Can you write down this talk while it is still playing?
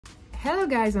Hello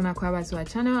guys, and welcome back to our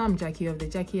channel. I'm Jackie of the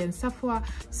Jackie and Safwa.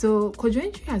 So Kojo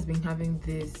Antwi has been having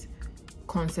this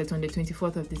concert on the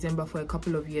 24th of December for a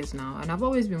couple of years now, and I've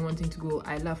always been wanting to go.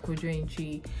 I love Kojo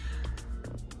Antwi,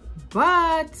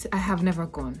 but I have never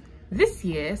gone. This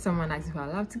year someone asked if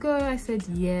I'd love to go. I said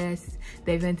yes.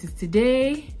 The event is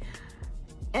today,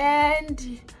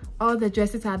 and all the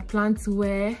dresses I had planned to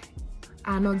wear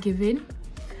are not given.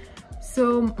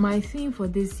 So my theme for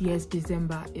this year's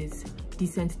December is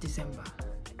decent December.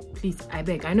 Please, I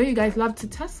beg. I know you guys love to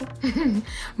tussle,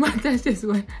 but that's just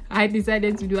what I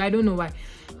decided to do. I don't know why.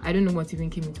 I don't know what even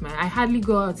came into my mind. I hardly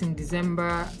go out in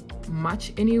December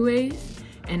much anyways,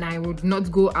 and I would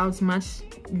not go out much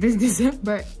this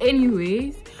December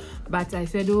anyways, but I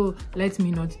said, oh, let me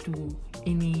not do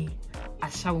any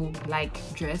ashawo like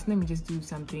dress. Let me just do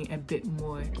something a bit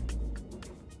more,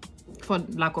 for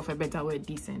lack of a better word,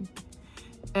 decent.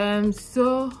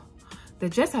 So the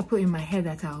dress I put in my head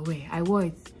that I'll wear, I wore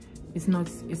it. It's a knot.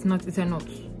 It is a knot.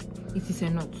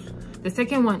 The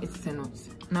second one, it's a knot.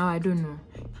 Now I don't know.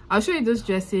 I'll show you those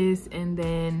dresses, and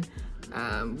then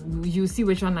you'll see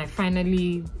which one I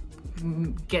finally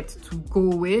get to go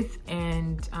with.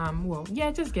 And well,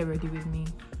 yeah, just get ready with me.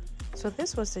 So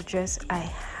this was the dress I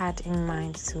had in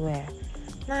mind to wear.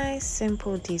 Nice,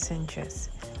 simple, decent dress.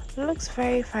 Looks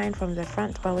very fine from the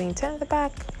front, but when you turn the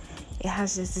back, it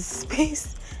has just this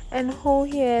space and hole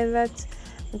here that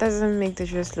doesn't make the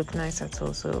dress look nice at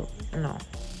all. So no,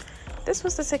 this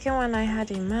was the second one I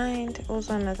had in mind.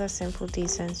 Also another simple,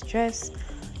 decent dress,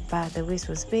 but the waist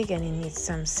was big and it needs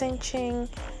some cinching,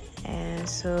 and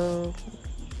so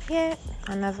yeah,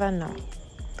 another no.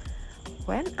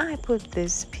 When I put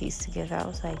this piece together, I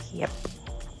was like, yep,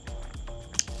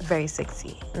 very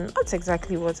sexy. Not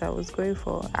exactly what I was going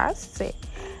for. I say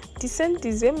decent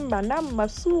December number.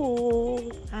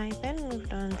 I then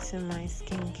moved on to my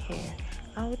skincare.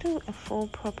 I'll do a full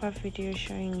proper video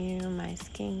showing you my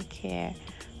skincare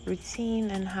routine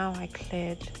and how I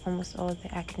cleared almost all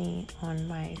the acne on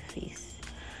my face.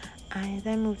 I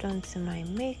then moved on to my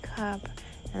makeup,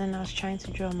 and then I was trying to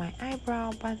draw my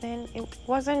eyebrow, but then it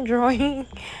wasn't drawing,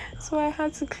 so I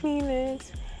had to clean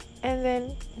it and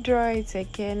then draw it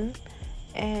again.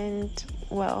 And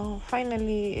well,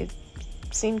 finally it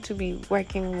seemed to be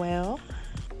working well.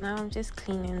 Now I'm just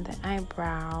cleaning the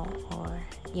eyebrow, or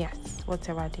yes,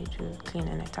 whatever they do,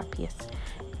 cleaning it up, yes.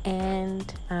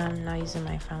 And I'm now using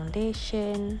my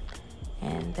foundation,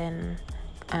 and then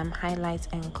highlight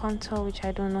and contour, which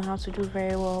I don't know how to do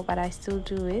very well, but I still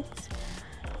do it.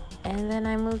 And then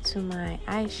I move to my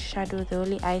eyeshadow, the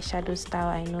only eyeshadow style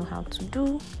I know how to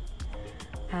do.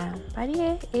 But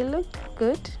yeah, it looked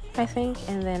good, I think.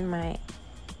 And then my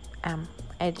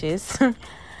edges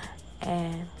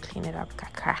and clean it up,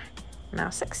 kaka.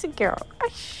 Now sexy girl.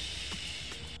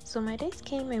 So my dates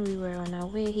came and we were on our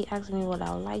way. He asked me what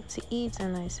I would like to eat,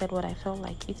 and I said what I felt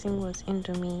like eating was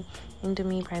Indomie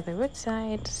by the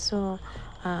roadside. So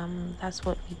that's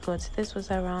what we got. This was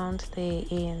around the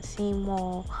ANC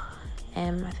mall.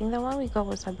 I think the one we got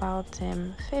was about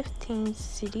 15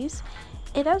 cedis.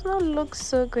 It does not look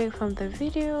so great from the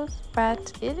videos,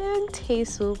 but it didn't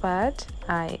taste so bad.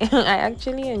 I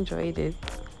actually enjoyed it.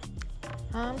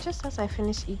 Just as I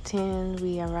finished eating,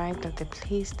 we arrived at the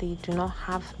place. They do not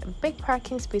have a big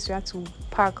parking space. We had to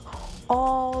park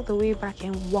all the way back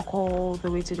and walk all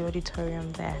the way to the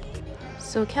auditorium there.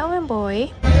 So Kelvin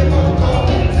Boy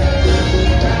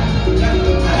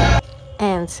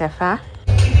and Sefa.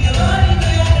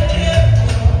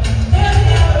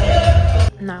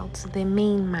 Now to the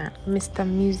main man, Mr.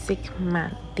 Music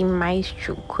Man, the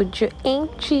maestro, Kojo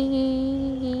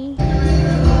Antwi.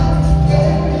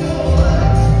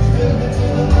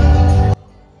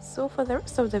 So for the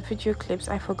rest of the video clips,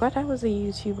 I forgot I was a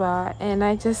YouTuber, and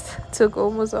I just took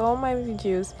almost all my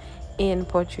videos in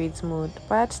portrait mode,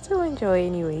 but still enjoy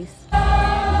anyways.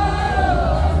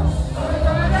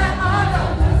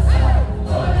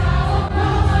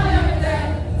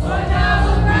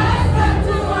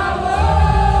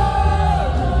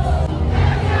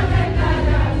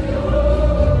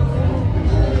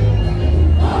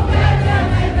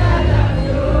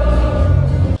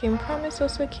 Promise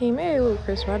also came. Hey, look,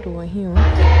 Chris, what do I hear?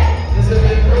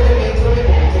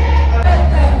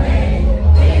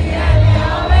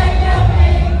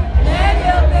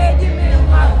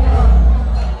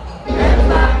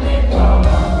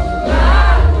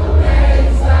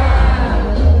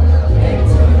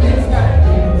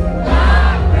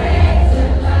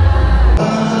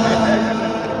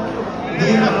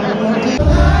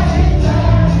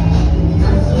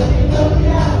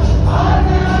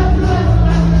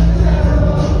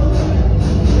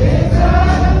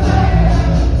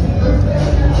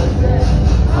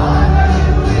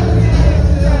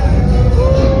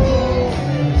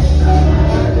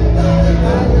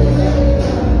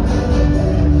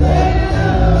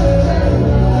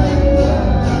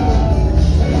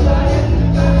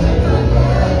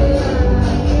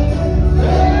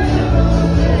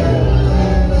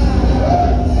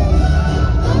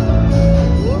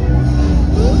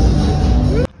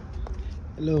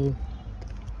 Hello,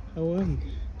 how are you?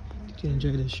 Did you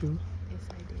enjoy the show? Yes,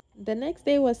 I did. The next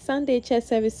day was Sunday church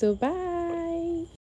service, so bye.